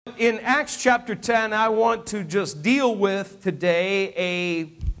In Acts chapter 10, I want to just deal with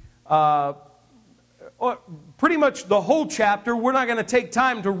today pretty much the whole chapter. We're not going to take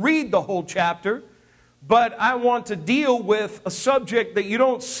time to read the whole chapter, but I want to deal with a subject that you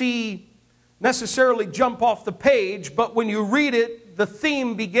don't see necessarily jump off the page, but when you read it, the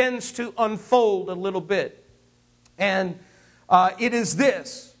theme begins to unfold a little bit. And it is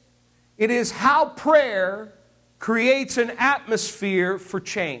this. It is how prayer creates an atmosphere for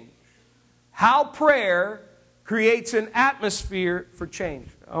change. How prayer creates an atmosphere for change.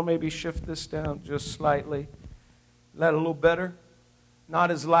 I'll maybe shift this down just slightly. That a little better. Not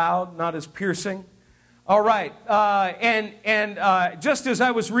as loud, not as piercing. All right. Just as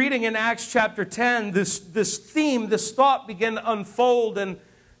I was reading in Acts chapter 10, this theme, this thought began to unfold, and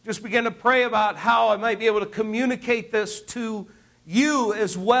just began to pray about how I might be able to communicate this to you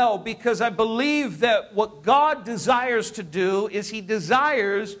as well, because I believe that what God desires to do is He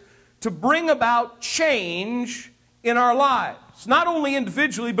desires to bring about change in our lives. Not only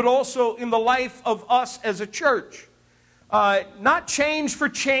individually, but also in the life of us as a church. Not change for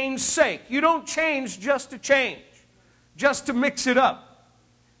change's sake. You don't change just to change, just to mix it up.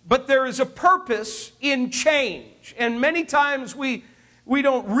 But there is a purpose in change. And many times we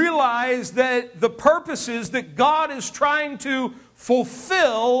don't realize that the purposes that God is trying to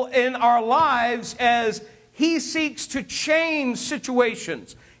fulfill in our lives as He seeks to change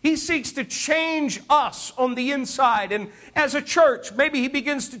situations. He seeks to change us on the inside. And as a church, maybe He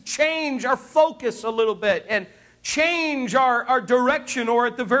begins to change our focus a little bit and change our direction, or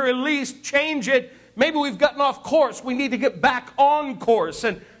at the very least, change it. Maybe we've gotten off course. We need to get back on course.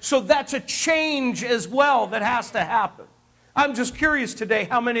 And so that's a change as well that has to happen. I'm just curious today,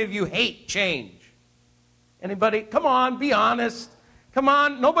 how many of you hate change? Anybody? Come on, be honest. Come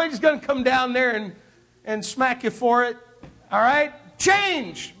on, nobody's going to come down there and smack you for it. All right?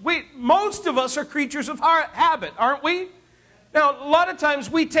 Change. Most of us are creatures of habit, aren't we? Now, a lot of times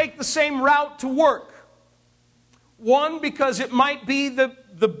we take the same route to work. One, because it might be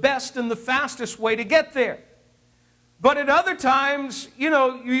the best and the fastest way to get there. But at other times,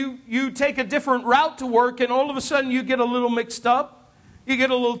 you take a different route to work, and all of a sudden you get a little mixed up. You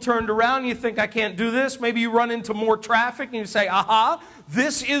get a little turned around, you think, I can't do this. Maybe you run into more traffic, and you say, aha,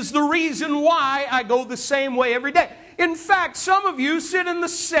 this is the reason why I go the same way every day. In fact, some of you sit in the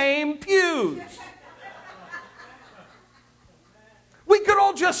same pews. We could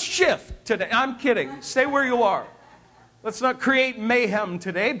all just shift today. I'm kidding. Stay where you are. Let's not create mayhem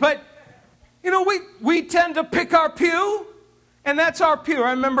today. But, we tend to pick our pew, and that's our pew. I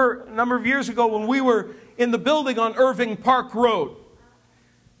remember a number of years ago when we were in the building on Irving Park Road.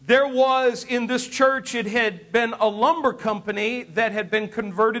 There was, in this church, it had been a lumber company that had been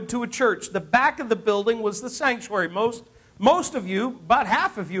converted to a church. The back of the building was the sanctuary. Most of you, about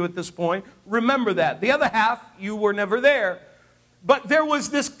half of you at this point, remember that. The other half, you were never there. But there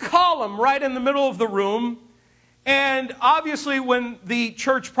was this column right in the middle of the room. And obviously, when the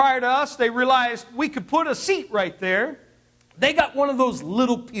church prior to us, they realized we could put a seat right there. They got one of those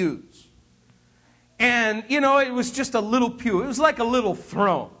little pews. And, it was just a little pew. It was like a little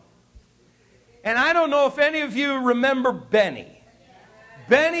throne. And I don't know if any of you remember Benny.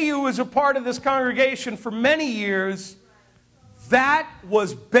 Benny, who was a part of this congregation for many years, that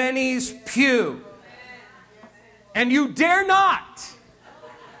was Benny's pew. And you dare not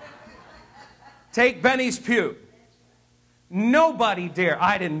take Benny's pew. Nobody dare.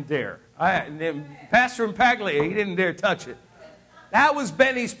 I didn't dare. Pastor Impaglia, he didn't dare touch it. That was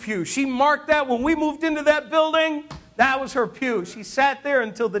Benny's pew. She marked that when we moved into that building. That was her pew. She sat there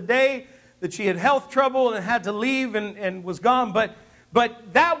until the day that she had health trouble and had to leave and was gone. But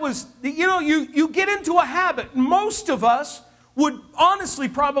that was, you get into a habit. Most of us would honestly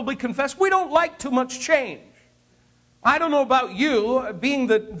probably confess we don't like too much change. I don't know about you. Being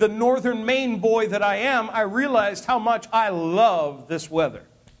the northern Maine boy that I am, I realized how much I love this weather.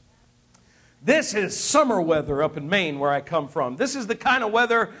 This is summer weather up in Maine where I come from. This is the kind of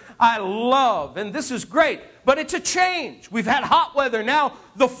weather I love, and this is great. But it's a change. We've had hot weather. Now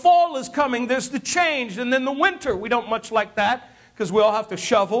the fall is coming. There's the change. And then the winter. We don't much like that because we all have to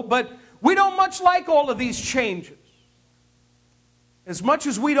shovel. But we don't much like all of these changes. As much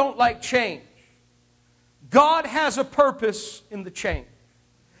as we don't like change, God has a purpose in the change.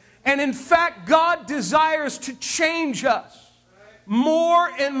 And in fact, God desires to change us more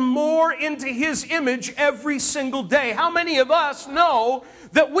and more into His image every single day. How many of us know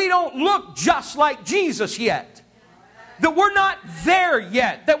that we don't look just like Jesus yet? That we're not there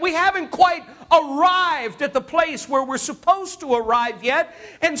yet. That we haven't quite arrived at the place where we're supposed to arrive yet.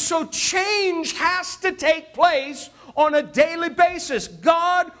 And so change has to take place on a daily basis.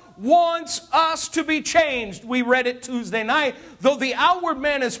 God wants us to be changed. We read it Tuesday night. Though the outward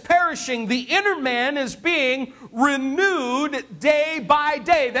man is perishing, the inner man is being renewed day by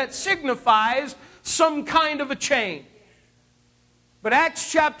day. That signifies some kind of a change. But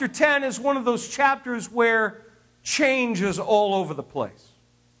Acts chapter 10 is one of those chapters where change is all over the place.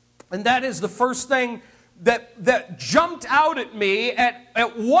 And that is the first thing that jumped out at me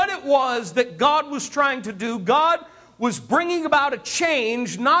at what it was that God was trying to do. God was bringing about a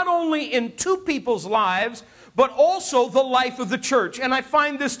change not only in two people's lives, but also the life of the church. And I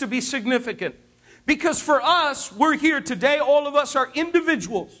find this to be significant. Because for us, we're here today, all of us are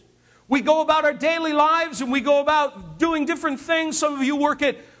individuals. We go about our daily lives and we go about doing different things. Some of you work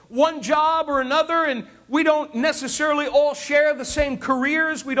at one job or another, and we don't necessarily all share the same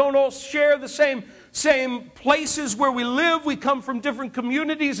careers. We don't all share the same places where we live. We come from different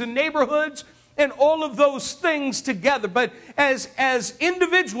communities and neighborhoods and all of those things together. But as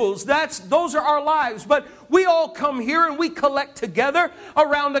individuals, those are our lives. But we all come here and we collect together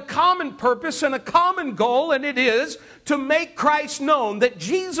around a common purpose and a common goal, and it is to make Christ known, that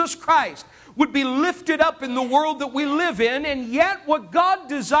Jesus Christ would be lifted up in the world that we live in. And yet what God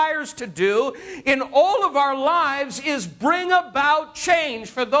desires to do in all of our lives is bring about change.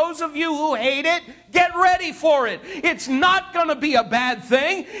 For those of you who hate it, get ready for it. It's not going to be a bad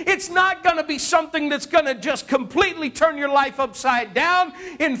thing. It's not going to be something that's going to just completely turn your life upside down.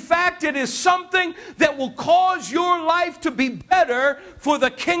 In fact, it is something that will cause your life to be better for the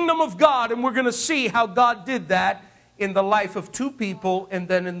kingdom of God. And we're going to see how God did that in the life of two people and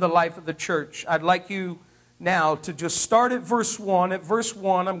then in the life of the church. I'd like you now to just start at verse 1. At verse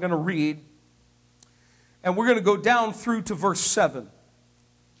 1, I'm going to read, and we're going to go down through to verse 7.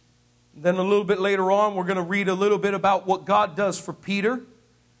 Then a little bit later on, we're going to read a little bit about what God does for Peter.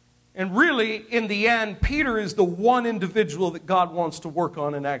 And really, in the end, Peter is the one individual that God wants to work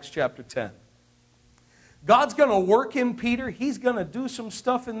on in Acts chapter 10. God's going to work in Peter. He's going to do some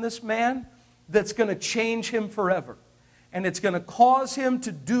stuff in this man that's going to change him forever. And it's going to cause him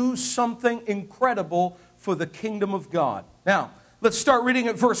to do something incredible for the kingdom of God. Now, let's start reading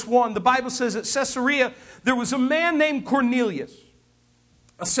at verse 1. The Bible says at Caesarea, there was a man named Cornelius,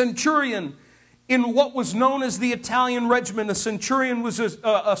 a centurion in what was known as the Italian regiment. A centurion was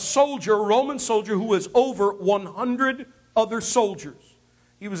a soldier, a Roman soldier, who was over 100 other soldiers.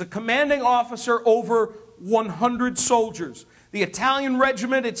 He was a commanding officer over 100 soldiers. The Italian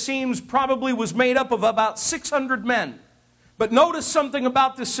regiment, it seems, probably was made up of about 600 men. But notice something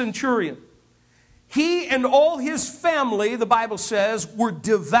about this centurion. He and all his family, the Bible says, were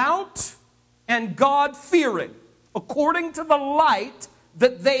devout and God-fearing, according to the light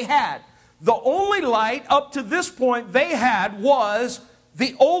that they had. The only light up to this point they had was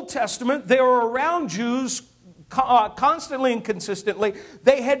the Old Testament. They were around Jews constantly and consistently.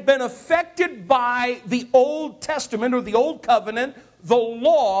 They had been affected by the Old Testament or the Old Covenant, the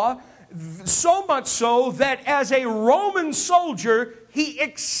law, so much so that as a Roman soldier, he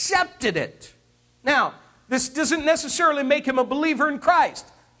accepted it. Now, this doesn't necessarily make him a believer in Christ.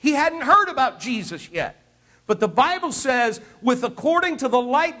 He hadn't heard about Jesus yet. But the Bible says, according to the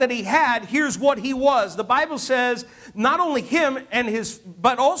light that he had, here's what he was. The Bible says not only him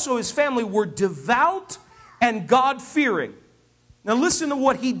but also his family were devout and God-fearing. Now listen to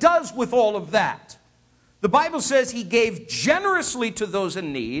what he does with all of that. The Bible says he gave generously to those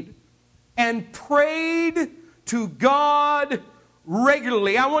in need and prayed to God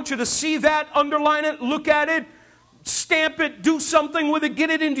regularly. I want you to see that, underline it, look at it, stamp it, do something with it, get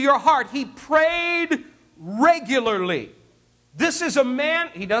it into your heart. He prayed regularly. This is a man,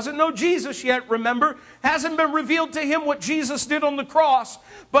 he doesn't know Jesus yet, remember. Hasn't been revealed to him what Jesus did on the cross.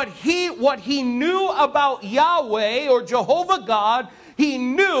 But what he knew about Yahweh or Jehovah God, he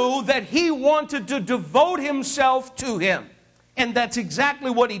knew that he wanted to devote himself to him. And that's exactly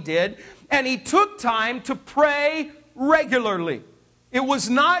what he did. And he took time to pray regularly. It was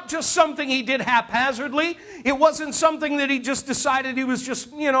not just something he did haphazardly. It wasn't something that he just decided he was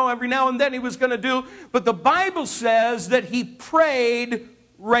just, every now and then he was going to do. But the Bible says that he prayed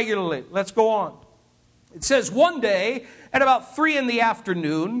regularly. Let's go on. It says one day at about 3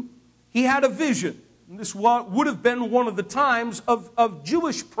 p.m, he had a vision. And this would have been one of the times of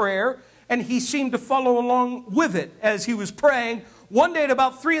Jewish prayer, and he seemed to follow along with it as he was praying. One day at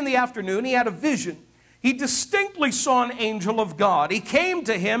about 3 p.m, he had a vision. He distinctly saw an angel of God. He came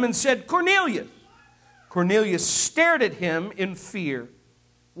to him and said, "Cornelius." Cornelius stared at him in fear.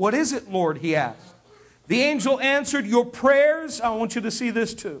 "What is it, Lord?" he asked. The angel answered, "Your prayers," I want you to see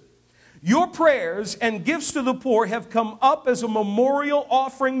this too, "your prayers and gifts to the poor have come up as a memorial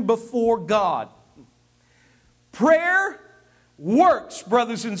offering before God." Prayer works,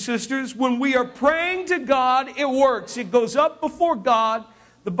 brothers and sisters. When we are praying to God, it works. It goes up before God.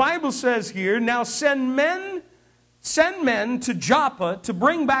 The Bible says here, now send men to Joppa to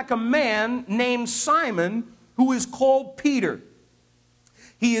bring back a man named Simon, who is called Peter.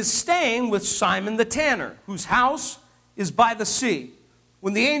 He is staying with Simon the tanner, whose house is by the sea.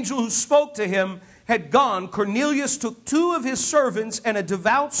 When the angel who spoke to him had gone, Cornelius took 2 of his servants and a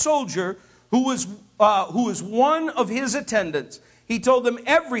devout soldier who was one of his attendants. He told them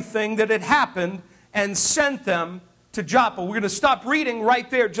everything that had happened and sent them to Joppa. We're going to stop reading right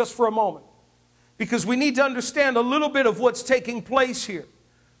there just for a moment, because we need to understand a little bit of what's taking place here.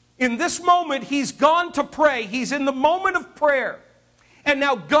 In this moment, he's gone to pray. He's in the moment of prayer. And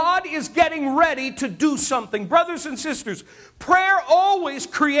now God is getting ready to do something. Brothers and sisters, prayer always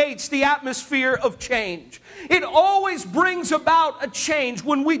creates the atmosphere of change. It always brings about a change.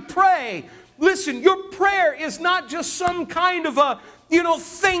 When we pray, listen, your prayer is not just some kind of a,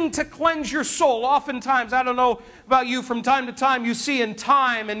 thing to cleanse your soul. Oftentimes, I don't know about you, from time to time, you see in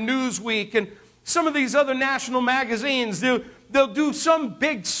Time and Newsweek and some of these other national magazines, they'll do some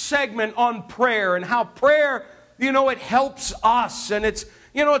big segment on prayer and how prayer, it helps us, and it's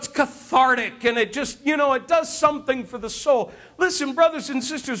cathartic, and it just, it does something for the soul. Listen, brothers and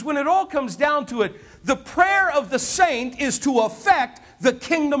sisters, when it all comes down to it, the prayer of the saint is to affect the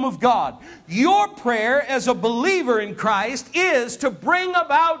kingdom of God. Your prayer as a believer in Christ is to bring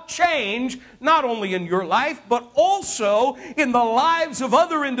about change, not only in your life, but also in the lives of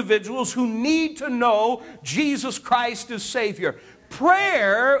other individuals who need to know Jesus Christ as Savior.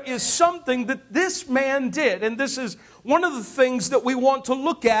 Prayer is something that this man did, and this is one of the things that we want to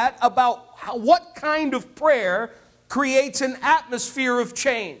look at about what kind of prayer creates an atmosphere of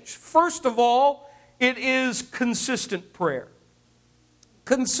change. First of all, it is consistent prayer.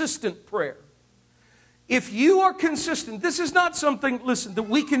 Consistent prayer. If you are consistent, this is not something, listen, that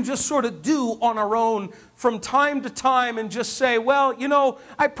we can just sort of do on our own from time to time and just say, well,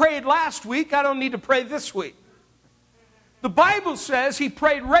 I prayed last week, I don't need to pray this week. The Bible says he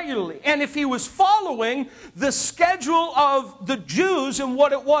prayed regularly. And if he was following the schedule of the Jews and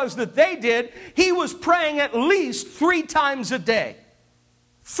what it was that they did, he was praying at least 3 times a day.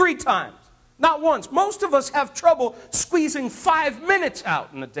 3 times. Not once. Most of us have trouble squeezing 5 minutes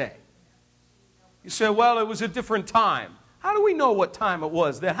out in a day. You say, well, it was a different time. How do we know what time it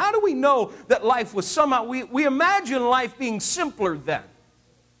was then? How do we know that life was somehow... We imagine life being simpler then.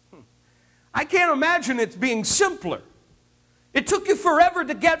 I can't imagine it being simpler. It took you forever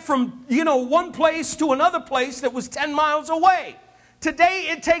to get from, one place to another place that was 10 miles away. Today,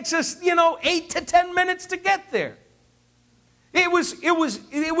 it takes us, 8 to 10 minutes to get there. It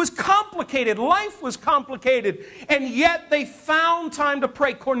was complicated. Life was complicated. And yet they found time to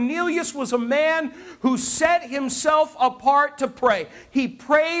pray. Cornelius was a man who set himself apart to pray. He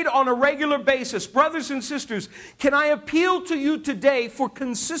prayed on a regular basis. Brothers and sisters, can I appeal to you today for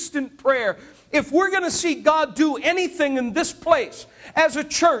consistent prayer? If we're going to see God do anything in this place, as a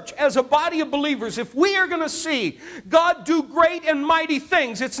church, as a body of believers, if we are going to see God do great and mighty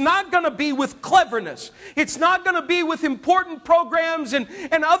things, it's not going to be with cleverness. It's not going to be with important programs and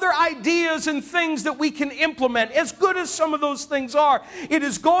other ideas and things that we can implement, as good as some of those things are. It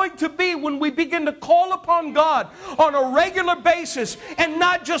is going to be when we begin to call upon God on a regular basis and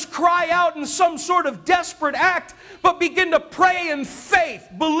not just cry out in some sort of desperate act, but begin to pray in faith,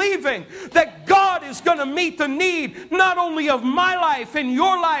 believing that God is going to meet the need not only of my life and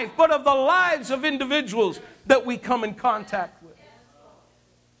your life, but of the lives of individuals that we come in contact with.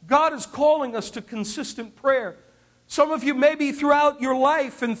 God is calling us to consistent prayer. Some of you, maybe throughout your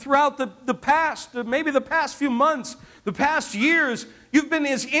life and throughout the past, maybe the past few months, the past years, you've been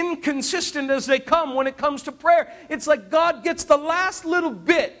as inconsistent as they come when it comes to prayer. It's like God gets the last little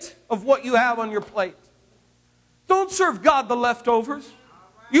bit of what you have on your plate. Don't serve God the leftovers.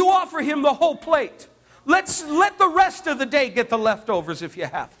 You offer Him the whole plate. Let the rest of the day get the leftovers if you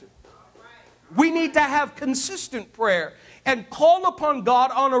have to. We need to have consistent prayer and call upon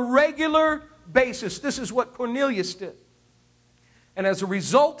God on a regular basis. This is what Cornelius did. And as a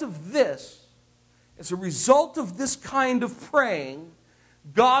result of this kind of praying,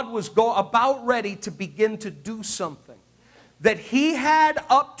 God was about ready to begin to do something that He had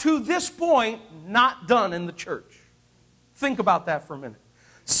up to this point not done in the church. Think about that for a minute.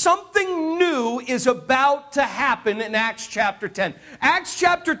 Something new is about to happen in Acts chapter 10. Acts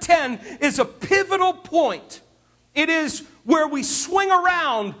chapter 10 is a pivotal point. It is where we swing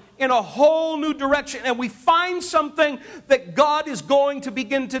around in a whole new direction and we find something that God is going to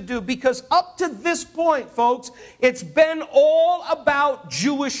begin to do. Because up to this point, folks, it's been all about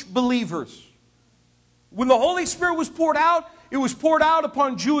Jewish believers. When the Holy Spirit was poured out, it was poured out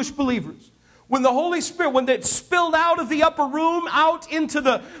upon Jewish believers. When the Holy Spirit, when it spilled out of the upper room, out into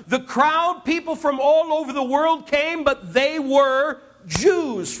the crowd, people from all over the world came, but they were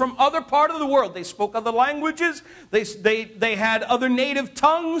Jews from other part of the world. They spoke other languages. They had other native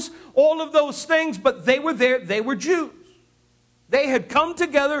tongues, all of those things, but they were there. They were Jews. They had come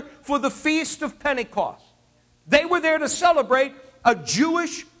together for the Feast of Pentecost. They were there to celebrate a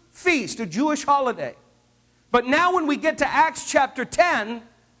Jewish feast, a Jewish holiday. But now when we get to Acts chapter 10,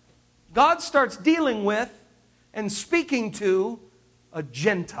 God starts dealing with and speaking to a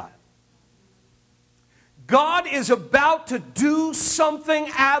Gentile. God is about to do something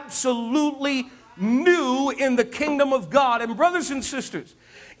absolutely new in the kingdom of God. And brothers and sisters,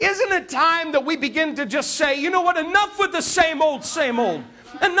 isn't it time that we begin to just say, you know what, enough with the same old, same old.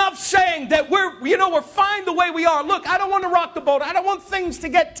 Enough saying that we're fine the way we are. Look, I don't want to rock the boat. I don't want things to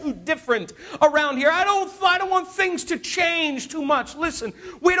get too different around here. I don't want things to change too much. Listen,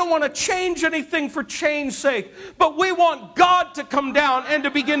 we don't want to change anything for change's sake, but we want God to come down and to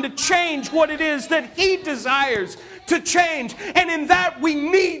begin to change what it is that He desires to change. And in that, we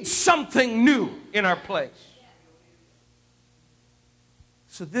need something new in our place.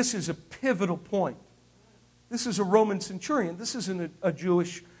 So this is a pivotal point. This is a Roman centurion. This isn't a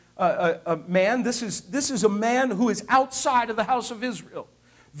Jewish man. This is a man who is outside of the house of Israel.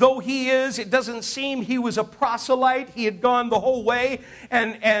 Though he is, it doesn't seem he was a proselyte. He had gone the whole way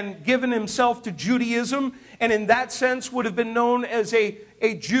and given himself to Judaism, and in that sense would have been known as a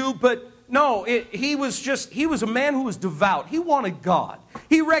Jew. But no, he was a man who was devout. He wanted God.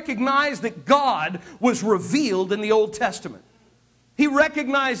 He recognized that God was revealed in the Old Testament. He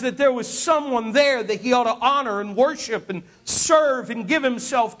recognized that there was someone there that he ought to honor and worship and serve and give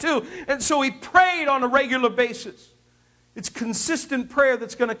himself to. And so he prayed on a regular basis. It's consistent prayer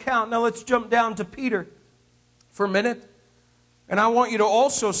that's going to count. Now let's jump down to Peter for a minute. And I want you to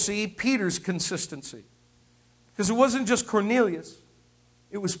also see Peter's consistency. Because it wasn't just Cornelius.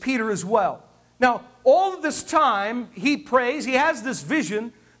 It was Peter as well. Now, all of this time, he prays. He has this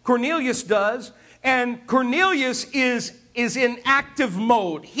vision. Cornelius does. And Cornelius is in active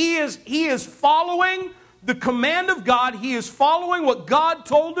mode. He is following the command of God. He is following what God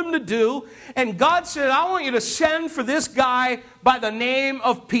told him to do. And God said, I want you to send for this guy by the name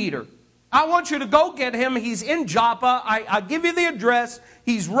of Peter. I want you to go get him. He's in Joppa. I give you the address.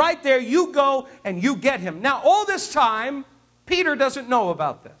 He's right there. You go and you get him. Now, all this time, Peter doesn't know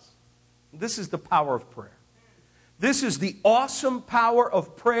about this. This is the power of prayer. This is the awesome power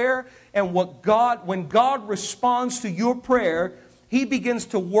of prayer, and when God responds to your prayer, He begins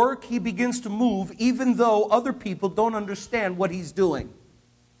to work, He begins to move, even though other people don't understand what He's doing.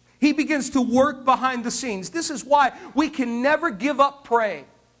 He begins to work behind the scenes. This is why we can never give up praying.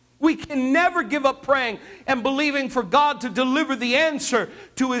 We can never give up praying and believing for God to deliver the answer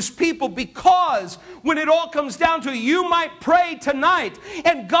to His people, because when it all comes down to it, you might pray tonight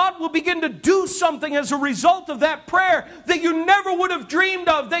and God will begin to do something as a result of that prayer that you never would have dreamed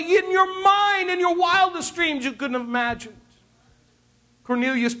of, that in your mind, in your wildest dreams, you couldn't have imagined.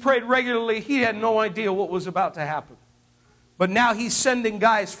 Cornelius prayed regularly. He had no idea what was about to happen. But now he's sending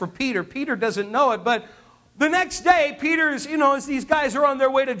guys for Peter. Peter doesn't know it, but the next day, Peter is, as these guys are on their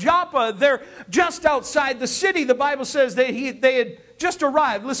way to Joppa, they're just outside the city. The Bible says that they had just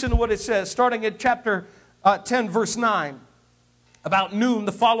arrived. Listen to what it says, starting at chapter 10, verse 9. About noon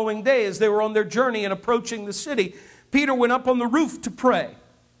the following day, as they were on their journey and approaching the city, Peter went up on the roof to pray.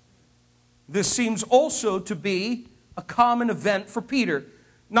 This seems also to be a common event for Peter.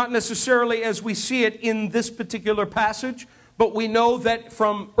 Not necessarily as we see it in this particular passage, but we know that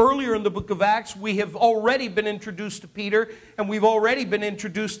from earlier in the book of Acts, we have already been introduced to Peter, and we've already been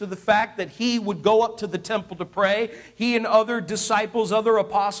introduced to the fact that he would go up to the temple to pray. He and other disciples, other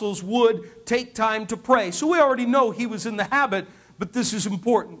apostles would take time to pray. So we already know he was in the habit, but this is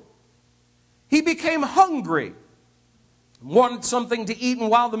important. He became hungry, wanted something to eat,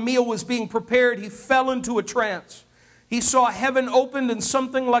 and while the meal was being prepared, he fell into a trance. He saw heaven opened and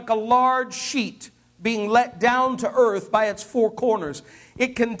something like a large sheet being let down to earth by its four corners.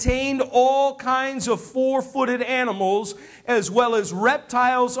 It contained all kinds of four-footed animals, as well as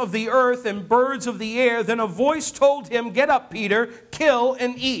reptiles of the earth and birds of the air. Then a voice told him, "Get up, Peter, kill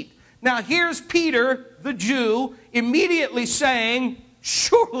and eat." Now here's Peter, the Jew, immediately saying,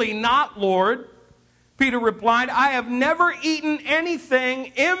 "Surely not, Lord." Peter replied, "I have never eaten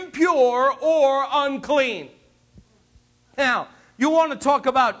anything impure or unclean." Now, you want to talk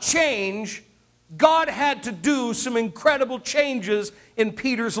about change. God had to do some incredible changes in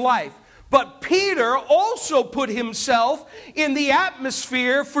Peter's life. But Peter also put himself in the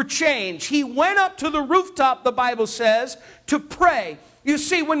atmosphere for change. He went up to the rooftop, the Bible says, to pray. You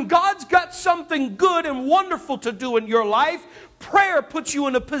see, when God's got something good and wonderful to do in your life, prayer puts you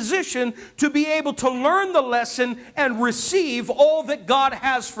in a position to be able to learn the lesson and receive all that God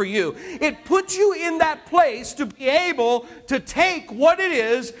has for you. It puts you in that place to be able to take what it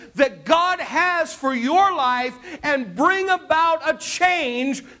is that God has for your life and bring about a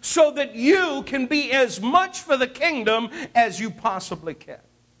change so that you can be as much for the kingdom as you possibly can.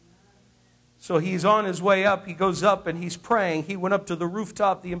 So he's on his way up. He goes up and he's praying. He went up to the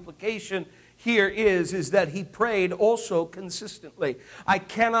rooftop. The implication here is that he prayed also consistently. I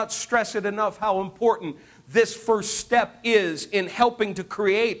cannot stress it enough how important this first step is in helping to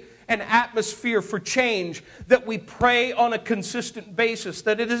create an atmosphere for change, that we pray on a consistent basis,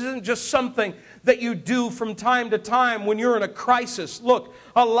 that it isn't just something that you do from time to time when you're in a crisis. Look,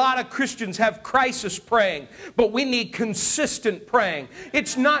 a lot of Christians have crisis praying, but we need consistent praying.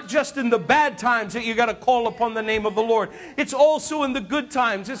 It's not just in the bad times that you got to call upon the name of the Lord. It's also in the good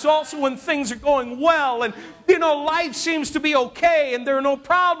times. It's also when things are going well and, life seems to be okay and there are no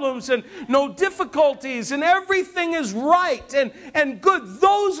problems and no difficulties and everything is right and good.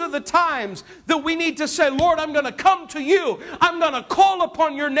 Those are the times that we need to say, Lord, I'm going to come to you. I'm going to call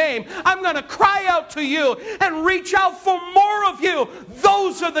upon your name. I'm going to cry out to you and reach out for more of you.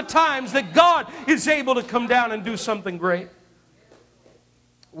 Those are the times that God is able to come down and do something great.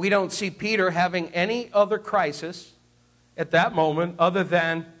 We don't see Peter having any other crisis at that moment other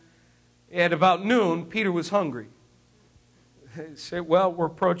than at about noon, Peter was hungry. He said, well, we're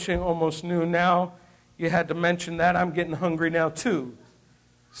approaching almost noon now. You had to mention that. I'm getting hungry now too.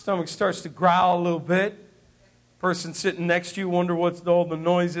 Stomach starts to growl a little bit. Person sitting next to you wonder what's all the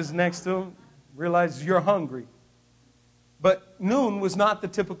noise is next to him. Realize you're hungry. But noon was not the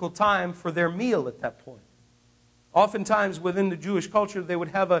typical time for their meal at that point. Oftentimes within the Jewish culture, they would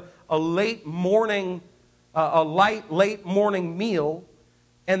have a late morning, late morning meal,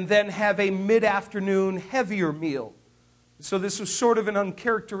 and then have a mid-afternoon heavier meal. So this was sort of an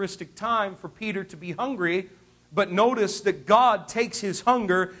uncharacteristic time for Peter to be hungry, but notice that God takes his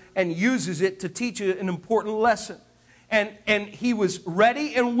hunger and uses it to teach an important lesson. And he was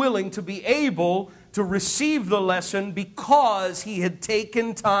ready and willing to be able to receive the lesson because he had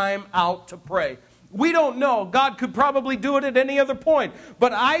taken time out to pray. We don't know. God could probably do it at any other point.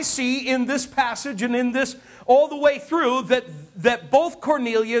 But I see in this passage and in this all the way through that both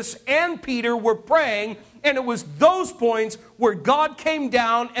Cornelius and Peter were praying, and it was those points where God came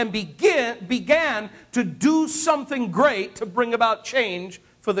down and began to do something great to bring about change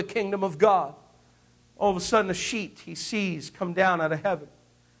for the kingdom of God. All of a sudden a sheet he sees come down out of heaven,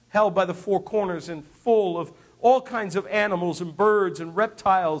 held by the four corners and full of all kinds of animals and birds and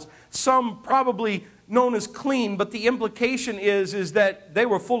reptiles, some probably known as clean, but the implication is that they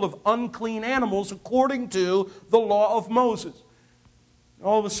were full of unclean animals according to the law of Moses.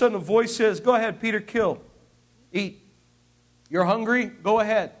 All of a sudden a voice says, go ahead, Peter, kill, eat. You're hungry? Go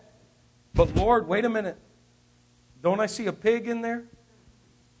ahead. But Lord, wait a minute. Don't I see a pig in there?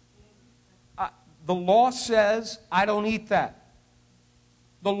 The law says I don't eat that.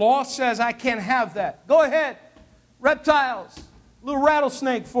 The law says I can't have that. Go ahead. Reptiles. Little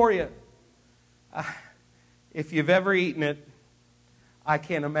rattlesnake for you. If you've ever eaten it, I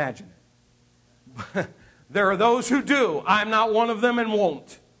can't imagine it. There are those who do. I'm not one of them and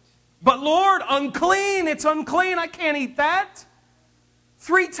won't. But Lord, unclean. It's unclean. I can't eat that.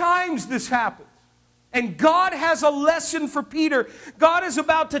 3 times this happens. And God has a lesson for Peter. God is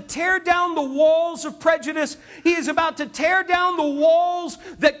about to tear down the walls of prejudice. He is about to tear down the walls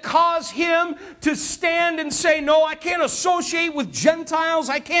that cause him to stand and say, no, I can't associate with Gentiles.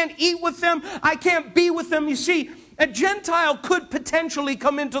 I can't eat with them. I can't be with them. You see, a Gentile could potentially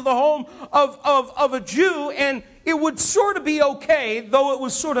come into the home of a Jew, and it would sort of be okay, though it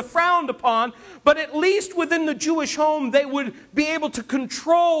was sort of frowned upon. But at least within the Jewish home, they would be able to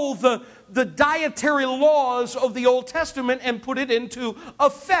control the dietary laws of the Old Testament and put it into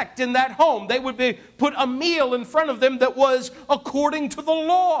effect in that home. They would put a meal in front of them that was according to the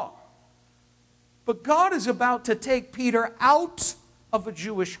law. But God is about to take Peter out of a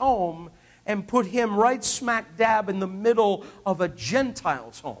Jewish home and put him right smack dab in the middle of a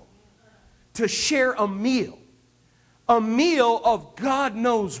Gentile's home to share a meal of God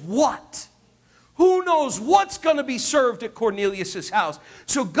knows what. Who knows what's going to be served at Cornelius' house?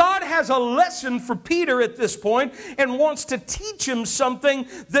 So God has a lesson for Peter at this point and wants to teach him something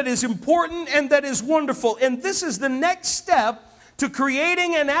that is important and that is wonderful. And this is the next step to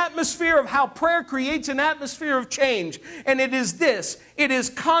creating an atmosphere of how prayer creates an atmosphere of change. And it is this. It is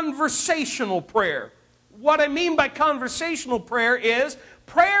conversational prayer. What I mean by conversational prayer is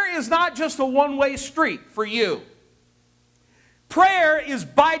not just a one-way street for you. Prayer is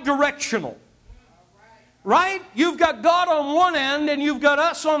bidirectional. Right? You've got God on one end and you've got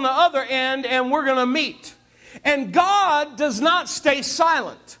us on the other end, and we're going to meet. And God does not stay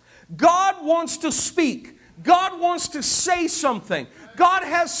silent. God wants to speak. God wants to say something. God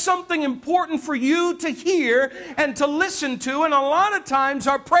has something important for you to hear and to listen to. And a lot of times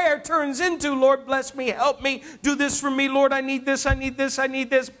our prayer turns into, Lord, bless me, help me, do this for me. Lord, I need this, I need this, I need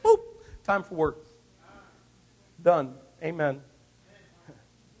this. Boop. Time for work. Done. Amen.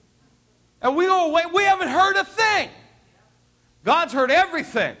 And we go away, we haven't heard a thing. God's heard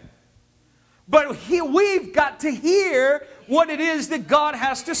everything. But we've got to hear what it is that God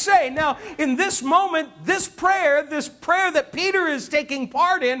has to say. Now, in this moment, this prayer that Peter is taking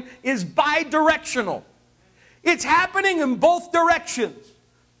part in is bidirectional. It's happening in both directions.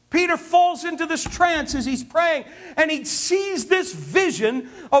 Peter falls into this trance as he's praying, and he sees this vision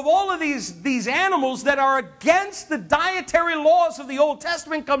of all of these animals that are against the dietary laws of the Old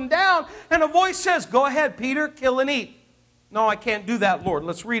Testament come down, and a voice says, go ahead, Peter, kill and eat. No, I can't do that, Lord.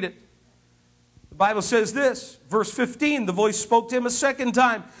 Let's read it. The Bible says this, verse 15, the voice spoke to him a second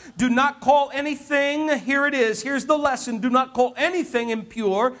time. Do not call anything, here it is, here's the lesson, do not call anything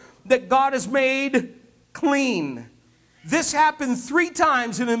impure that God has made clean. This happened 3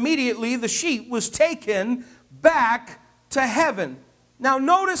 times, and immediately the sheep was taken back to heaven. Now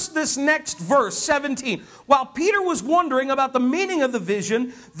notice this next verse, 17. While Peter was wondering about the meaning of the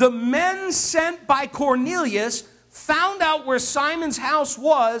vision, the men sent by Cornelius found out where Simon's house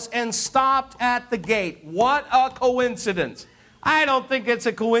was and stopped at the gate. What a coincidence. I don't think it's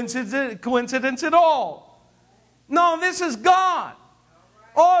a coincidence at all. No, this is God.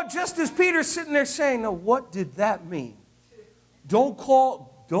 Oh, just as Peter's sitting there saying, now what did that mean? Don't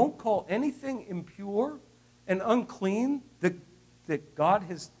call anything impure and unclean that God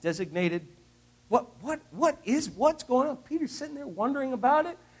has designated. What's going on? Peter's sitting there wondering about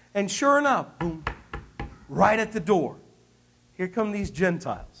it, and sure enough, boom, right at the door, here come these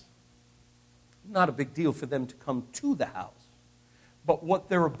Gentiles. Not a big deal for them to come to the house, but what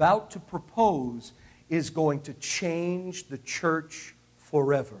they're about to propose is going to change the church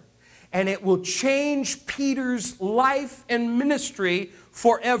forever. And it will change Peter's life and ministry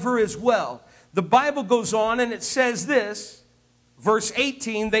forever as well. The Bible goes on and it says this, verse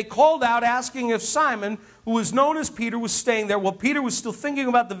 18, they called out asking if Simon, who was known as Peter, was staying there. While Peter was still thinking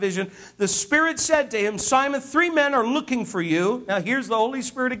about the vision, the Spirit said to him, Simon, 3 men are looking for you. Now here's the Holy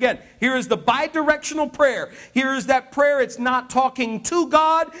Spirit again. Here is the bidirectional prayer. Here is that prayer. It's not talking to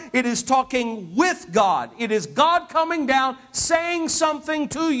God. It is talking with God. It is God coming down, saying something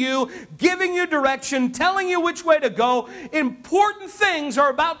to you, giving you direction, telling you which way to go. Important things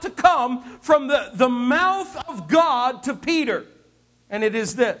are about to come from the mouth of God to Peter. And it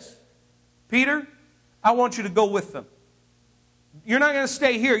is this. Peter, I want you to go with them. You're not going to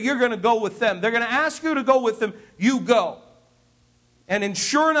stay here. You're going to go with them. They're going to ask you to go with them. You go. And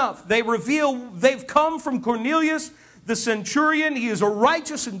sure enough, they've come from Cornelius, the centurion. He is a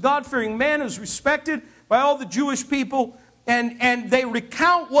righteous and God-fearing man who's respected by all the Jewish people. And they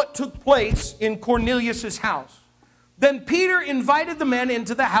recount what took place in Cornelius' house. Then Peter invited the men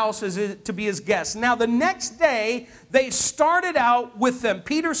into the house to be his guests. Now the next day, they started out with them.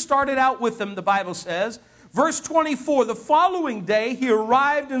 Peter started out with them, the Bible says. Verse 24, the following day, he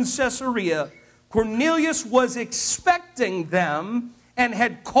arrived in Caesarea. Cornelius was expecting them and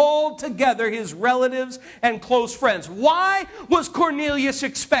had called together his relatives and close friends. Why was Cornelius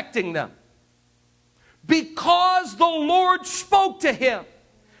expecting them? Because the Lord spoke to him.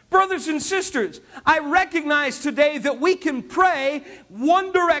 Brothers and sisters, I recognize today that we can pray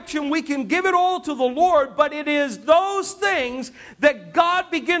one direction, we can give it all to the Lord, but it is those things that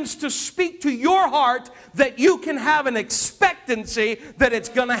God begins to speak to your heart that you can have an expectancy that it's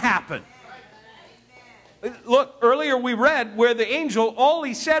going to happen. Look, earlier we read where the angel, all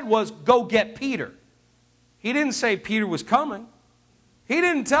he said was, go get Peter. He didn't say Peter was coming. He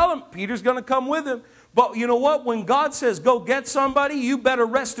didn't tell him Peter's going to come with him. But you know what? When God says, go get somebody, you better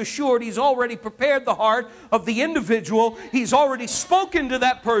rest assured He's already prepared the heart of the individual. He's already spoken to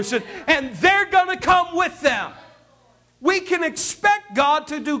that person, and they're going to come with them. We can expect God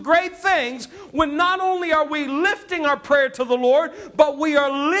to do great things when not only are we lifting our prayer to the Lord, but we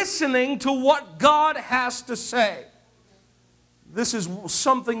are listening to what God has to say. This is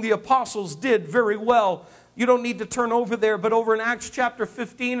something the apostles did very well. You don't need to turn over there, but over in Acts chapter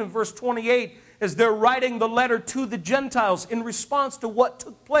 15 and verse 28, as they're writing the letter to the Gentiles in response to what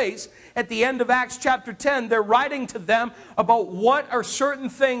took place at the end of Acts chapter 10. They're writing to them about what are certain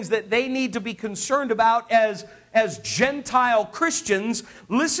things that they need to be concerned about as Gentile Christians.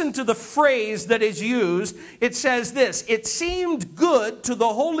 Listen to the phrase that is used. It says this: it seemed good to the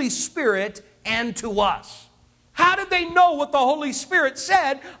Holy Spirit and to us. How did they know what the Holy Spirit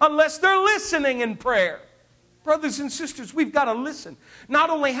said unless they're listening in prayer? Brothers and sisters, we've got to listen.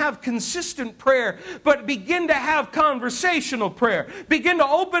 Not only have consistent prayer, but begin to have conversational prayer. Begin to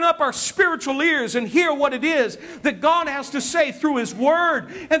open up our spiritual ears and hear what it is that God has to say through His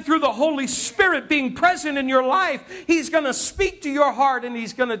Word and through the Holy Spirit being present in your life. He's going to speak to your heart and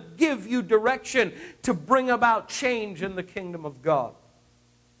He's going to give you direction to bring about change in the kingdom of God.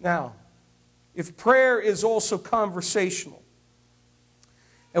 Now, if prayer is also conversational,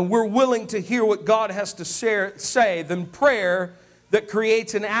 and we're willing to hear what God has to say, then prayer that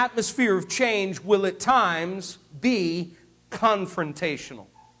creates an atmosphere of change will at times be confrontational.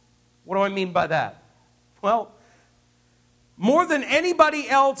 What do I mean by that? Well, more than anybody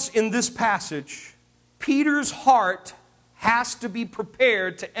else in this passage, Peter's heart has to be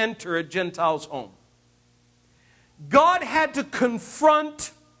prepared to enter a Gentile's home. God had to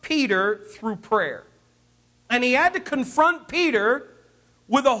confront Peter through prayer. And He had to confront Peter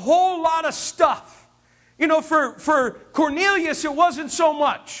with a whole lot of stuff. You know, for Cornelius, it wasn't so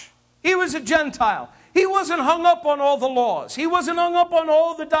much. He was a Gentile. He wasn't hung up on all the laws. He wasn't hung up on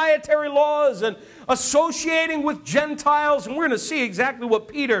all the dietary laws and associating with Gentiles. And we're going to see exactly what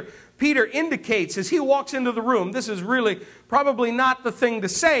Peter indicates as he walks into the room. This is really probably not the thing to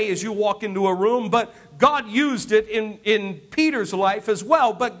say as you walk into a room, but God used it in Peter's life as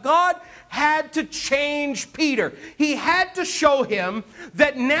well. But God had to change Peter. He had to show him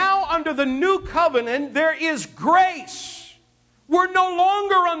that now under the new covenant there is grace. We're no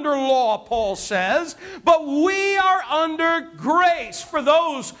longer under law, Paul says, but we are under grace for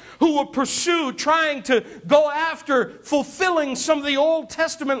those who will pursue trying to go after fulfilling some of the Old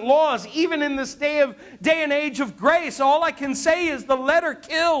Testament laws, even in this day and age of grace. All I can say is the letter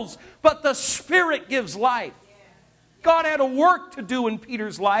kills, but the Spirit gives life. God had a work to do in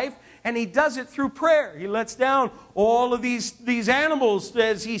Peter's life, and He does it through prayer. He lets down all of these animals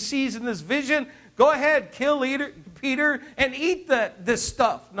as He sees in this vision. Go ahead, kill Peter, and eat this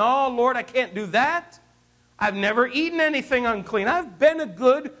stuff. No, Lord, I can't do that. I've never eaten anything unclean. I've been a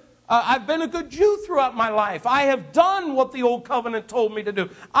good Jew throughout my life. I have done what the old covenant told me to do.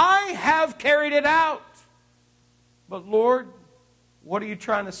 I have carried it out. But Lord, what are you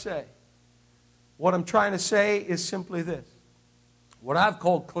trying to say? What I'm trying to say is simply this. What I've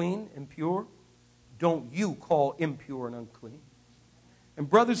called clean and pure, don't you call impure and unclean. And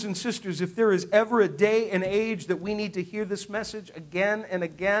brothers and sisters, if there is ever a day and age that we need to hear this message again and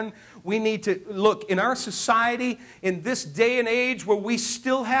again, we need to look in our society, in this day and age where we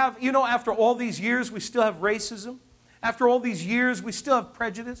still have, you know, after all these years, we still have racism. After all these years, we still have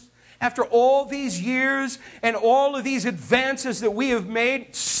prejudice. After all these years and all of these advances that we have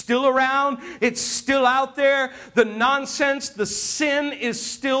made, still around, it's still out there. The nonsense, the sin is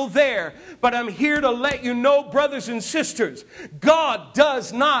still there. But I'm here to let you know, brothers and sisters, God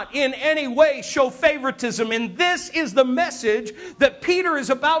does not in any way show favoritism. And this is the message that Peter is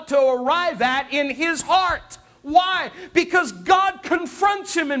about to arrive at in his heart. Why? Because God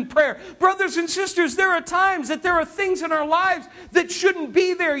confronts him in prayer. Brothers and sisters, there are times that there are things in our lives that shouldn't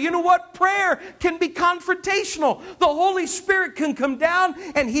be there. You know what? Prayer can be confrontational. The Holy Spirit can come down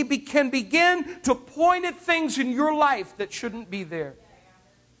and He can begin to point at things in your life that shouldn't be there.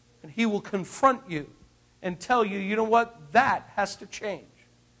 And He will confront you and tell you, you know what? That has to change.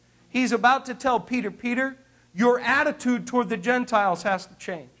 He's about to tell Peter, Peter, your attitude toward the Gentiles has to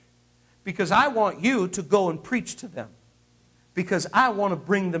change. Because I want you to go and preach to them. Because I want to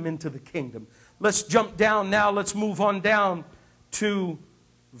bring them into the kingdom. Let's jump down now. Let's move on down to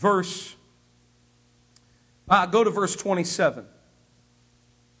go to verse 27.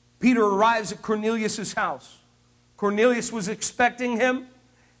 Peter arrives at Cornelius' house. Cornelius was expecting him.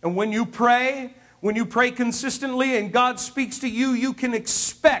 And when you pray consistently and God speaks to you, you can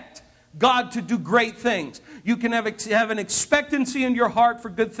expect God to do great things. You can have an expectancy in your heart for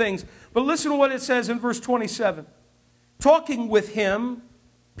good things. But listen to what it says in verse 27. Talking with him,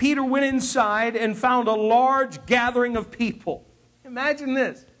 Peter went inside and found a large gathering of people. Imagine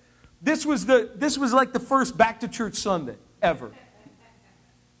this. This was like the first back to church Sunday ever.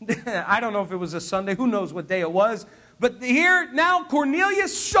 I don't know if it was a Sunday. Who knows what day it was. But here now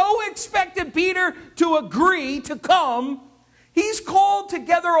Cornelius so expected Peter to agree to come. He's called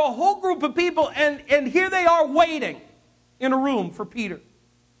together a whole group of people, and here they are waiting in a room for Peter.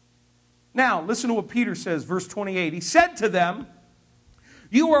 Now, listen to what Peter says, verse 28. He said to them,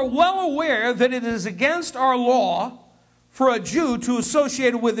 "You are well aware that it is against our law for a Jew to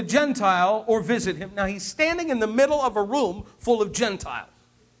associate with a Gentile or visit him." Now, he's standing in the middle of a room full of Gentiles.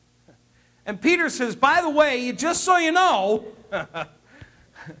 And Peter says, by the way, just so you know,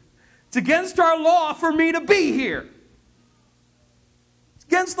 it's against our law for me to be here. It's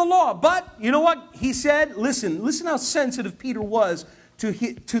against the law. But, you know what he said? Listen how sensitive Peter was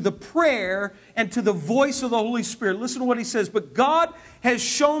to the prayer and to the voice of the Holy Spirit. Listen to what he says. "But God has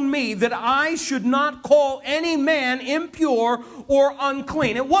shown me that I should not call any man impure or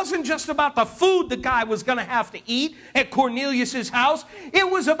unclean." It wasn't just about the food the guy was going to have to eat at Cornelius' house. It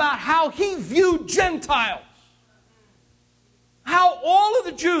was about how he viewed Gentiles. How all of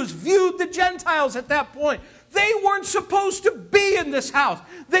the Jews viewed the Gentiles at that point. They weren't supposed to be in this house.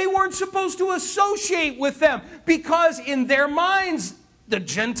 They weren't supposed to associate with them because in their minds, the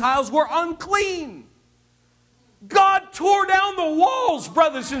Gentiles were unclean. God tore down the walls,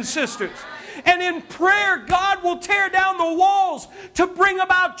 brothers and sisters. And in prayer, God will tear down the walls to bring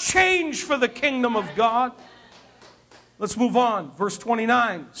about change for the kingdom of God. Let's move on. Verse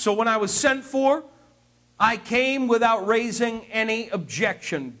 29. "So when I was sent for, I came without raising any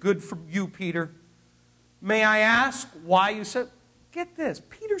objection." Good for you, Peter. "May I ask why you said..." Get this.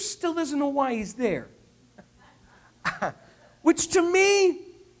 Peter still doesn't know why he's there. Which to me,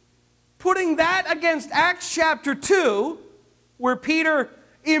 putting that against Acts chapter 2, where Peter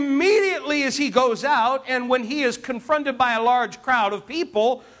immediately as he goes out and when he is confronted by a large crowd of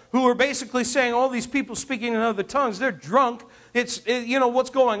people who are basically saying, all these people speaking in other tongues, they're drunk, what's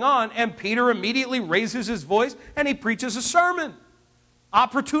going on? And Peter immediately raises his voice and he preaches a sermon.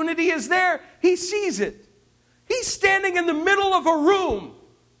 Opportunity is there. He sees it. He's standing in the middle of a room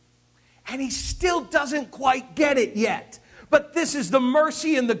and he still doesn't quite get it yet. But this is the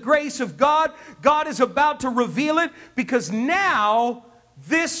mercy and the grace of God. God is about to reveal it because now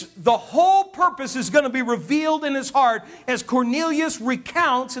the whole purpose is going to be revealed in his heart as Cornelius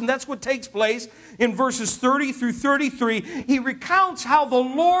recounts, and that's what takes place in verses 30 through 33. He recounts how the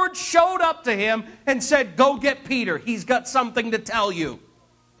Lord showed up to him and said, "Go get Peter. He's got something to tell you."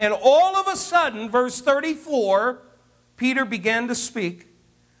 And all of a sudden, verse 34, Peter began to speak.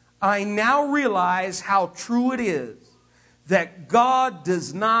 "I now realize how true it is that God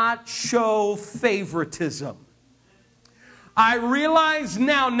does not show favoritism." I realize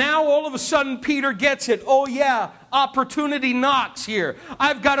now all of a sudden Peter gets it. Oh yeah, opportunity knocks here.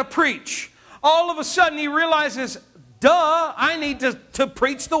 I've got to preach. All of a sudden he realizes, duh, I need to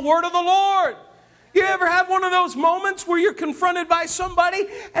preach the word of the Lord. You ever have one of those moments where you're confronted by somebody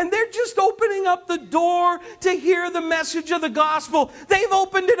and they're just opening up the door to hear the message of the gospel? They've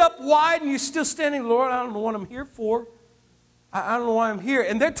opened it up wide and you're still standing, "Lord, I don't know what I'm here for. I don't know why I'm here."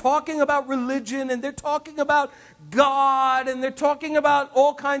 And they're talking about religion and they're talking about God and they're talking about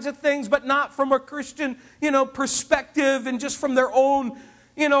all kinds of things, but not from a Christian, perspective and just from their own,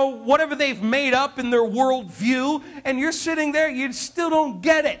 whatever they've made up in their worldview. And you're sitting there, you still don't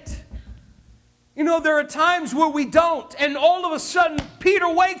get it. There are times where we don't. And all of a sudden, Peter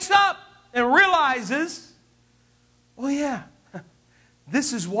wakes up and realizes, oh yeah,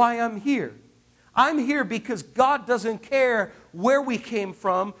 this is why I'm here. I'm here because God doesn't care where we came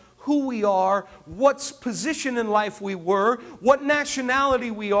from, who we are, what position in life we were, what nationality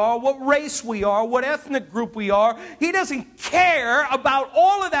we are, what race we are, what ethnic group we are. He doesn't care about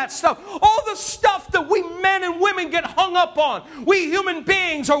all of that stuff. All the stuff that we men and women get hung up on, we human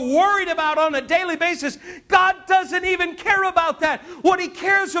beings are worried about on a daily basis. God doesn't even care about that. What he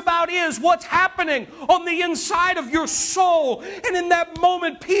cares about is what's happening on the inside of your soul. And in that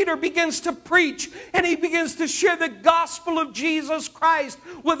moment, Peter begins to preach and he begins to share the gospel of Jesus Christ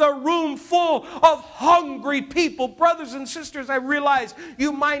with a room full of hungry people. Brothers and sisters, I realize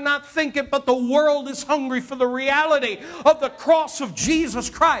you might not think it, but the world is hungry for the reality of the cross of Jesus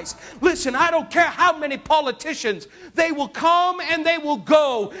Christ. Listen, I don't care how many politicians, they will come and they will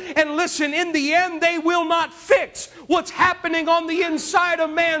go. And listen, in the end, they will not fix what's happening on the inside of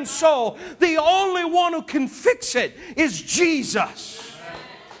man's soul. The only one who can fix it is Jesus.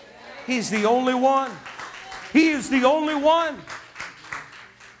 He's the only one. He is the only one.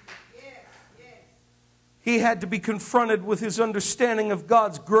 He had to be confronted with his understanding of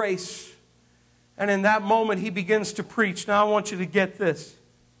God's grace. And in that moment, he begins to preach. Now, I want you to get this.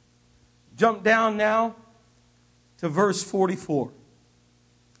 Jump down now to verse 44.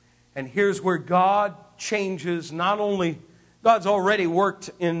 And here's where God changes. Not only, God's already worked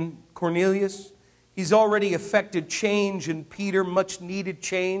in Cornelius. He's already effected change in Peter, much needed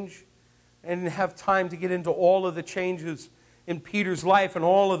change. I didn't have time to get into all of the changes in Peter's life and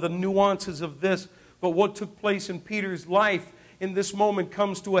all of the nuances of this. But what took place in Peter's life in this moment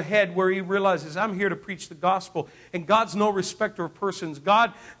comes to a head where he realizes, I'm here to preach the gospel. And God's no respecter of persons.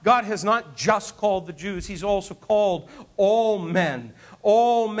 God has not just called the Jews. He's also called all men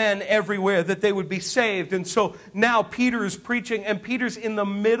everywhere, that they would be saved. And so now Peter is preaching, and Peter's in the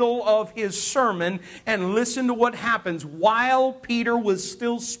middle of his sermon. And listen to what happens. While Peter was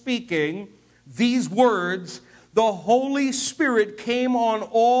still speaking these words, the Holy Spirit came on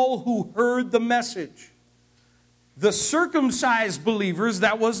all who heard the message. The circumcised believers,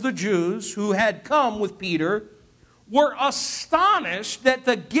 that was the Jews who had come with Peter, were astonished that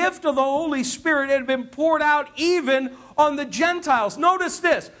the gift of the Holy Spirit had been poured out even on the Gentiles. Notice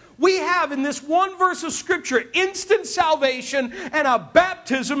this. We have in this one verse of Scripture instant salvation and a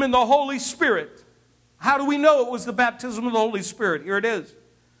baptism in the Holy Spirit. How do we know it was the baptism of the Holy Spirit? Here it is.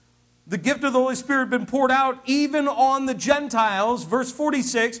 The gift of the Holy Spirit had been poured out even on the Gentiles. Verse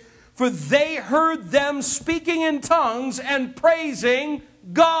 46, for they heard them speaking in tongues and praising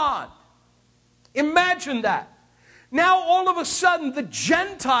God. Imagine that. Now all of a sudden the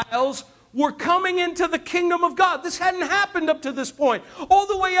Gentiles were coming into the kingdom of God. This hadn't happened up to this point. All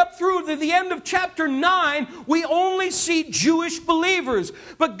the way up through to the end of chapter 9, we only see Jewish believers.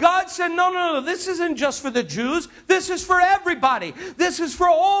 But God said, no, this isn't just for the Jews. This is for everybody. This is for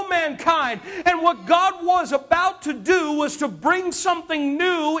all mankind. And what God was about to do was to bring something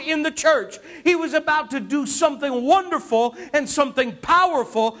new in the church. He was about to do something wonderful and something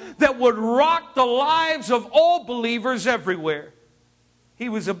powerful that would rock the lives of all believers everywhere. He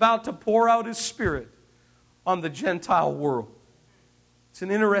was about to pour out His Spirit on the Gentile world. It's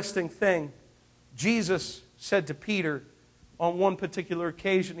an interesting thing. Jesus said to Peter on one particular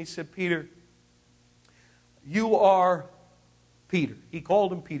occasion, He said, Peter, you are Peter. He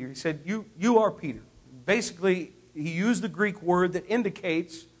called him Peter. He said, you are Peter. Basically, He used the Greek word that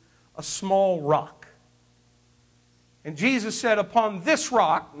indicates a small rock. And Jesus said, upon this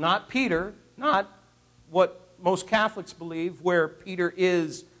rock, not Peter, not what most Catholics believe, where Peter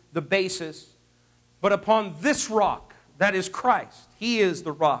is the basis, but upon this rock, that is Christ. He is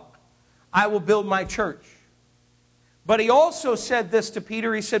the rock. I will build my church. But He also said this to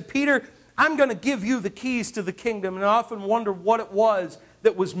Peter. He said, Peter, I'm going to give you the keys to the kingdom. And I often wonder what it was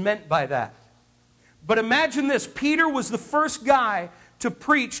that was meant by that. But imagine this. Peter was the first guy to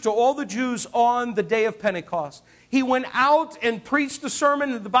preach to all the Jews on the day of Pentecost. He went out and preached a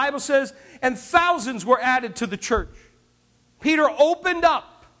sermon, and the Bible says, and thousands were added to the church. Peter opened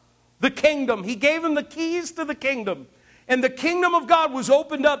up the kingdom. He gave them the keys to the kingdom. And the kingdom of God was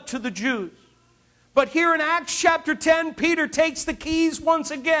opened up to the Jews. But here in Acts chapter 10, Peter takes the keys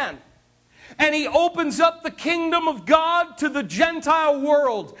once again. And he opens up the kingdom of God to the Gentile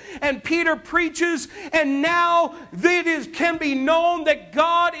world. And Peter preaches, and now it can be known that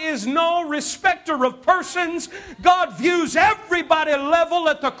God is no respecter of persons. God views everybody level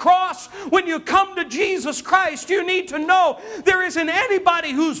at the cross. When you come to Jesus Christ, you need to know there isn't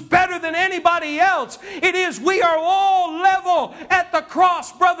anybody who's better than anybody else. It is we are all level at the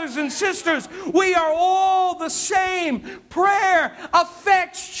cross, brothers and sisters. We are all the same. Prayer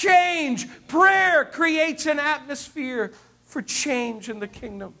affects change. Prayer creates an atmosphere for change in the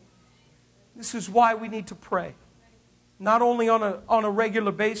kingdom. This is why we need to pray. Not only on a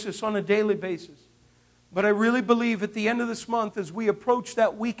regular basis, on a daily basis. But I really believe at the end of this month, as we approach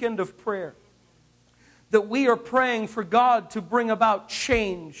that weekend of prayer, that we are praying for God to bring about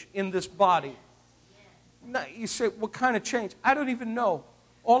change in this body. Now, you say, what kind of change? I don't even know.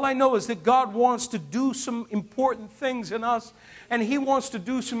 All I know is that God wants to do some important things in us, and He wants to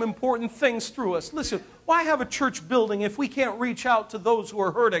do some important things through us. Listen, why have a church building if we can't reach out to those who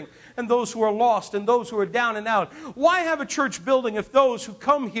are hurting and those who are lost and those who are down and out? Why have a church building if those who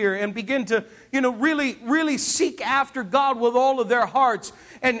come here and begin to, really seek after God with all of their hearts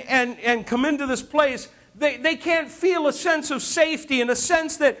and come into this place, they can't feel a sense of safety and a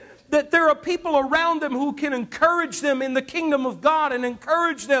sense that there are people around them who can encourage them in the kingdom of God and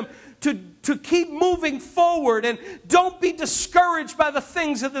encourage them to keep moving forward, and don't be discouraged by the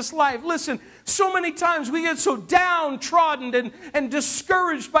things of this life. Listen, so many times we get so downtrodden and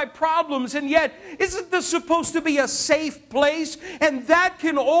discouraged by problems, and yet isn't this supposed to be a safe place? And that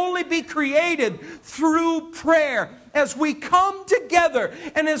can only be created through prayer. As we come together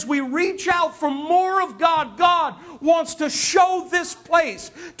and as we reach out for more of God, God wants to show this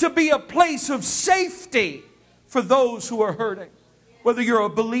place to be a place of safety for those who are hurting. Whether you're a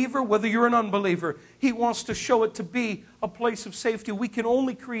believer, whether you're an unbeliever, He wants to show it to be a place of safety. We can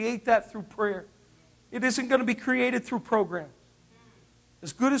only create that through prayer. It isn't going to be created through programs.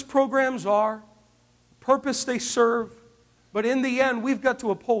 As good as programs are, the purpose they serve, But in the end, we've got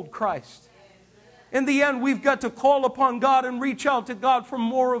to uphold Christ. In the end, we've got to call upon God and reach out to God for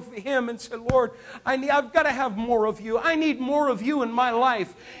more of Him and say, Lord, I've got to have more of You. I need more of You in my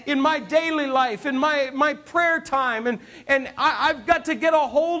life, in my daily life, in my prayer time. And I've got to get a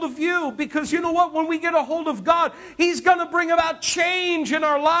hold of You, because you know what? When we get a hold of God, He's going to bring about change in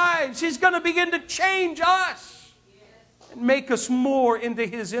our lives. He's going to begin to change us and make us more into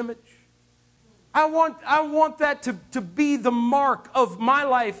His image. I want that to be the mark of my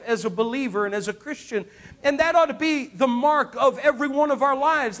life as a believer and as a Christian. And that ought to be the mark of every one of our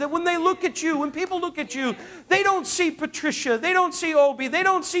lives. That when they look at you, when people look at you, they don't see Patricia, they don't see Obi, they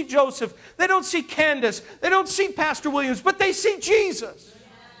don't see Joseph, they don't see Candace, they don't see Pastor Williams, but they see Jesus.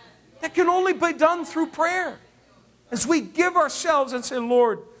 That can only be done through prayer. As we give ourselves and say,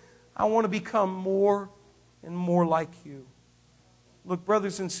 Lord, I want to become more and more like You. Look,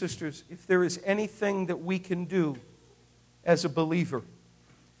 brothers and sisters, if there is anything that we can do as a believer,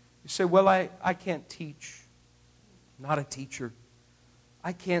 you say, well, I can't teach. I'm not a teacher.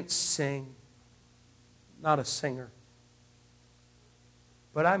 I can't sing. I'm not a singer.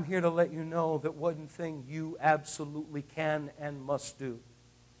 But I'm here to let you know that one thing you absolutely can and must do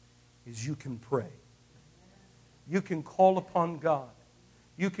is you can pray. You can call upon God.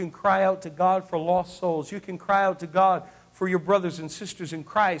 You can cry out to God for lost souls. You can cry out to God for your brothers and sisters in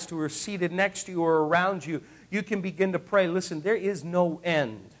Christ who are seated next to you or around you. You can begin to pray. Listen, there is no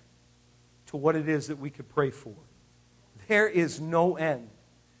end to what it is that we could pray for. There is no end.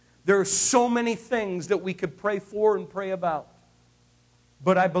 There are so many things that we could pray for and pray about.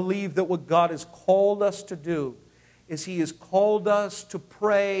 But I believe that what God has called us to do is He has called us to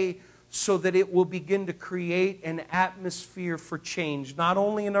pray so that it will begin to create an atmosphere for change, not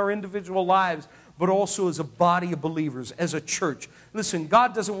only in our individual lives, but also as a body of believers, as a church. Listen,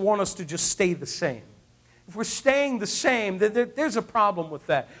 God doesn't want us to just stay the same. If we're staying the same, then there's a problem with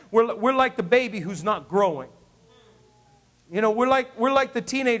that. We're like the baby who's not growing. You know, we're like the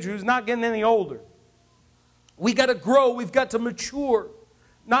teenager who's not getting any older. We got to grow. We've got to mature.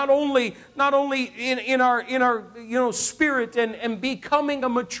 Not only in our spirit and becoming a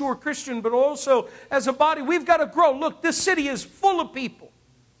mature Christian, but also as a body, we've got to grow. Look, this city is full of people.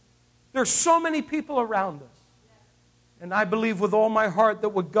 There's so many people around us. And I believe with all my heart that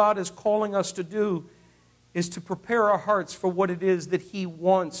what God is calling us to do is to prepare our hearts for what it is that He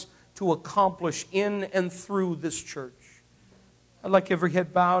wants to accomplish in and through this church. I'd like every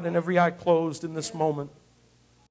head bowed and every eye closed in this moment.